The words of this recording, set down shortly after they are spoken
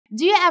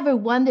Do you ever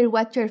wonder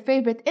what your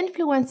favorite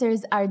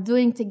influencers are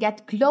doing to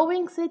get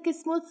glowing, silky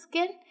smooth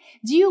skin?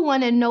 Do you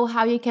want to know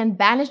how you can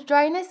banish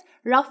dryness,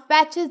 rough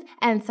patches,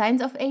 and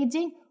signs of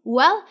aging?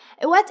 Well,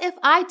 what if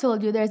I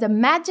told you there's a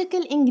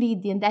magical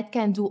ingredient that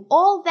can do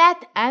all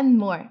that and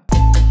more?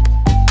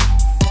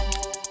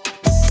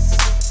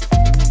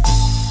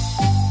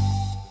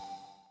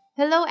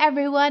 Hello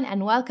everyone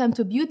and welcome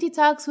to Beauty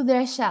Talks with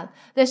Rachel,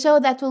 the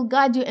show that will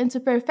guide you into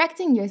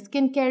perfecting your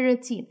skincare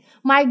routine.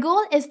 My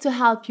goal is to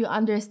help you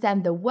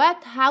understand the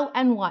what, how,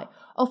 and why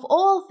of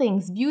all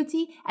things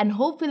beauty and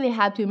hopefully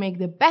help you make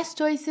the best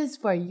choices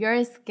for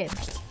your skin.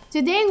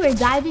 Today we're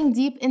diving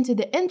deep into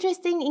the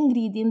interesting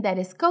ingredient that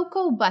is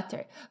cocoa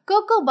butter.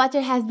 Cocoa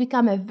butter has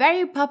become a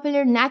very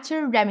popular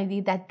natural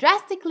remedy that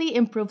drastically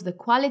improves the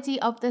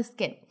quality of the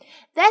skin.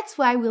 That's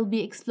why we'll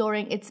be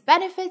exploring its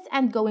benefits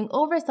and going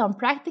over some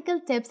practical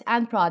tips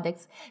and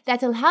products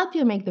that will help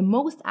you make the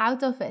most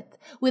out of it.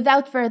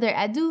 Without further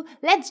ado,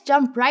 let's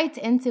jump right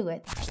into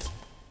it.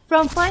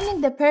 From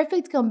finding the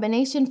perfect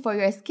combination for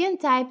your skin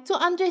type to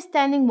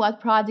understanding what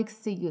products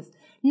to use,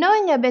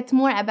 knowing a bit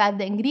more about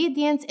the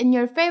ingredients in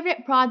your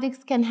favorite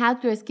products can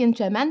help your skin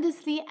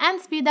tremendously and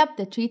speed up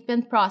the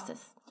treatment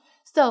process.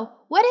 So,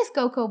 what is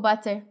cocoa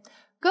butter?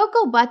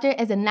 Cocoa butter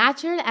is a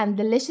natural and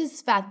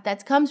delicious fat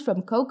that comes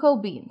from cocoa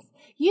beans.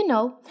 You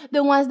know,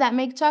 the ones that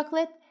make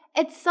chocolate?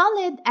 It's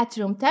solid at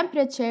room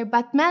temperature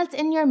but melts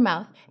in your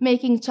mouth,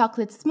 making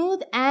chocolate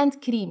smooth and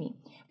creamy.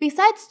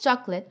 Besides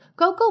chocolate,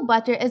 cocoa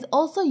butter is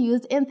also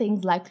used in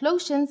things like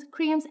lotions,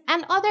 creams,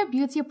 and other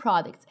beauty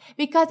products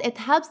because it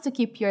helps to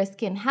keep your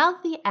skin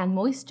healthy and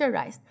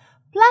moisturized.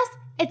 Plus,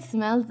 it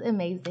smells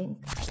amazing.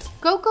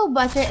 Cocoa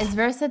butter is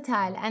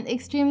versatile and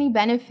extremely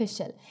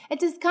beneficial.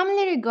 It is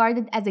commonly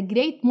regarded as a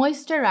great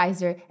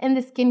moisturizer in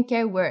the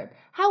skincare world.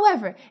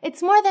 However,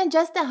 it's more than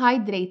just a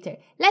hydrator.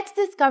 Let's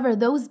discover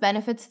those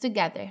benefits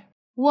together.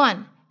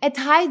 1. It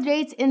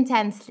hydrates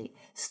intensely.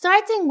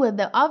 Starting with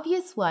the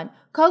obvious one,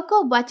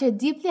 cocoa butter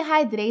deeply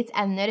hydrates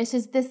and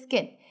nourishes the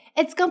skin.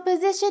 Its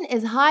composition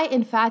is high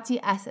in fatty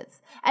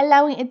acids,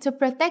 allowing it to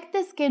protect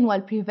the skin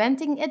while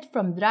preventing it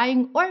from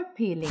drying or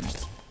peeling.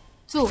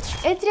 2.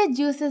 It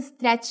reduces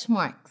stretch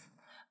marks.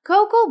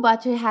 Cocoa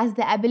butter has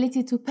the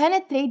ability to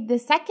penetrate the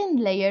second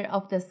layer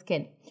of the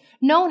skin,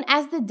 known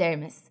as the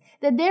dermis.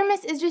 The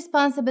dermis is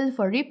responsible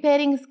for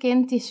repairing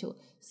skin tissue.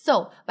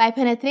 So, by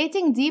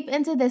penetrating deep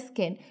into the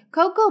skin,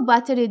 cocoa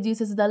butter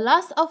reduces the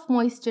loss of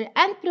moisture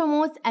and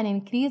promotes an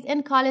increase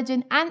in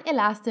collagen and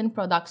elastin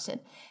production.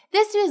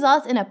 This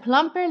results in a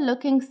plumper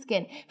looking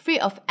skin, free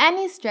of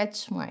any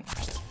stretch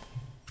marks.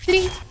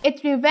 3.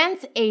 It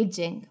prevents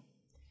aging.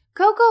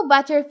 Cocoa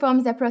butter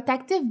forms a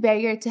protective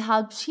barrier to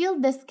help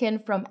shield the skin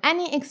from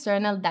any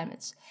external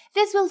damage.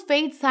 This will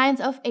fade signs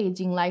of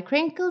aging like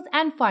wrinkles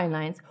and fine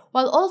lines,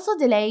 while also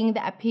delaying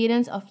the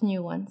appearance of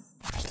new ones.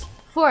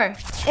 4.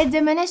 It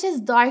diminishes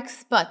dark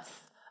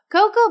spots.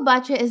 Cocoa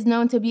butter is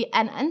known to be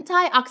an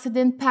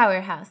antioxidant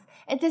powerhouse.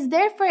 It is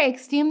therefore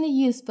extremely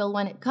useful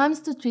when it comes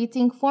to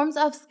treating forms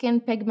of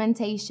skin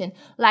pigmentation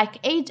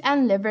like age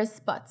and liver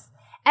spots.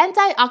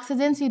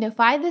 Antioxidants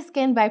unify the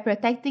skin by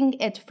protecting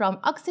it from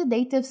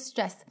oxidative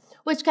stress,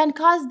 which can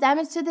cause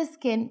damage to the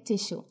skin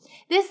tissue.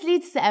 This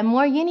leads to a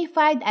more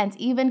unified and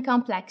even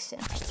complexion.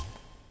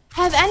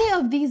 Have any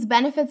of these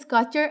benefits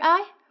caught your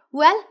eye?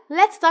 Well,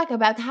 let's talk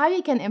about how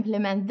you can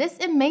implement this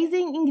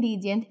amazing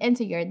ingredient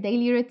into your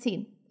daily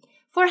routine.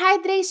 For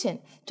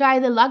hydration, try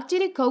the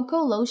Luxury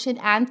Cocoa Lotion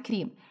and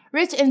Cream.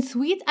 Rich in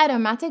sweet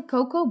aromatic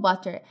cocoa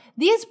butter,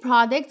 these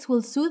products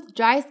will soothe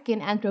dry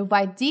skin and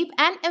provide deep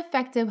and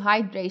effective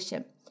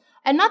hydration.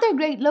 Another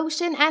great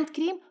lotion and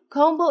cream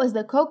combo is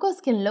the Cocoa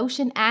Skin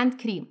Lotion and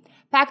Cream.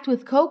 Packed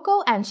with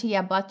cocoa and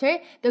shea butter,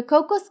 the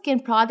cocoa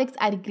skin products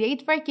are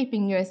great for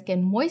keeping your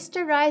skin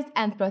moisturized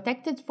and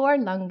protected for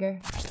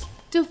longer.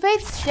 To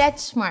fade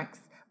stretch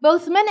marks,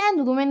 both men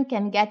and women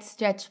can get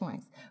stretch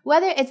marks.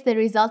 Whether it's the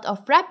result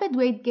of rapid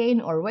weight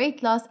gain or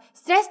weight loss,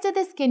 stress to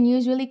the skin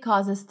usually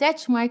causes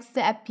stretch marks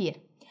to appear.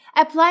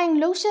 Applying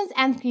lotions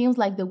and creams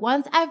like the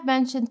ones I've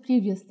mentioned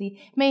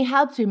previously may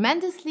help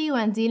tremendously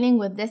when dealing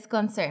with this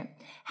concern.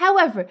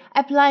 However,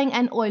 applying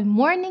an oil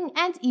morning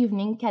and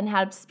evening can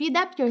help speed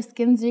up your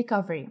skin's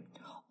recovery.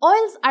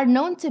 Oils are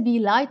known to be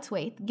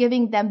lightweight,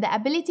 giving them the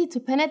ability to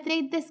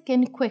penetrate the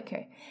skin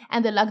quicker,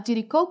 and the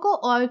Luxury Cocoa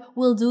Oil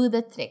will do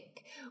the trick.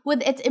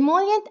 With its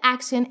emollient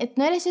action, it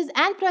nourishes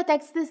and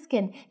protects the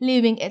skin,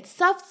 leaving it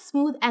soft,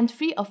 smooth, and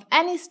free of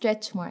any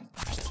stretch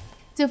marks.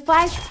 To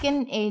fight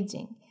skin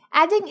aging,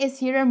 adding a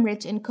serum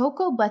rich in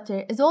cocoa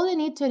butter is all you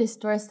need to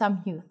restore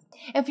some youth.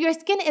 If your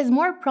skin is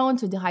more prone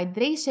to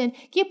dehydration,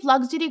 give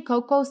Luxury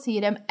Cocoa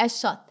Serum a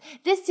shot.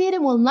 This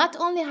serum will not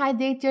only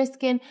hydrate your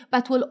skin,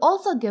 but will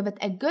also give it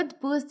a good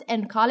boost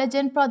in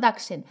collagen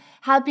production,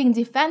 helping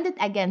defend it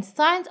against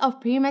signs of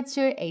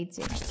premature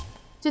aging.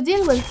 To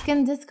deal with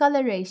skin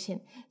discoloration,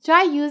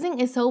 try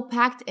using a soap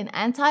packed in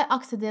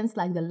antioxidants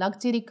like the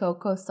Luxury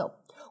Cocoa Soap.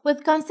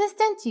 With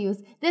consistent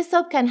use, this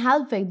soap can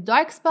help fade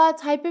dark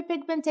spots,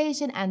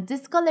 hyperpigmentation, and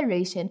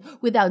discoloration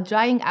without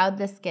drying out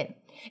the skin.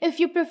 If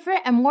you prefer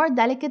a more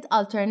delicate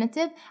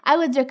alternative, I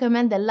would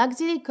recommend the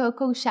Luxury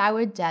Cocoa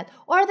Shower Gel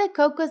or the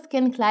Cocoa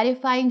Skin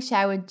Clarifying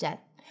Shower Gel.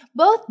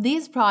 Both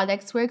these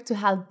products work to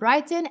help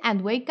brighten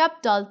and wake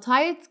up dull,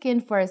 tired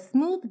skin for a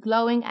smooth,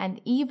 glowing,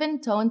 and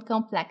even-toned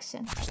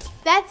complexion.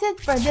 That's it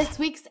for this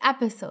week's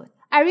episode.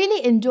 I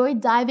really enjoyed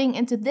diving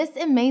into this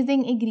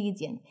amazing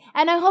ingredient,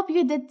 and I hope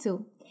you did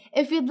too.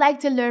 If you'd like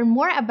to learn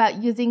more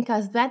about using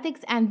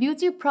cosmetics and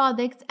beauty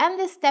products and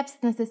the steps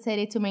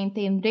necessary to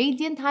maintain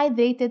radiant,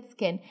 hydrated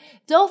skin,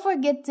 don't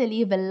forget to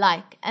leave a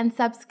like and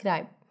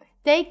subscribe.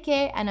 Take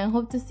care, and I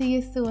hope to see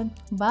you soon.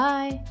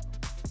 Bye!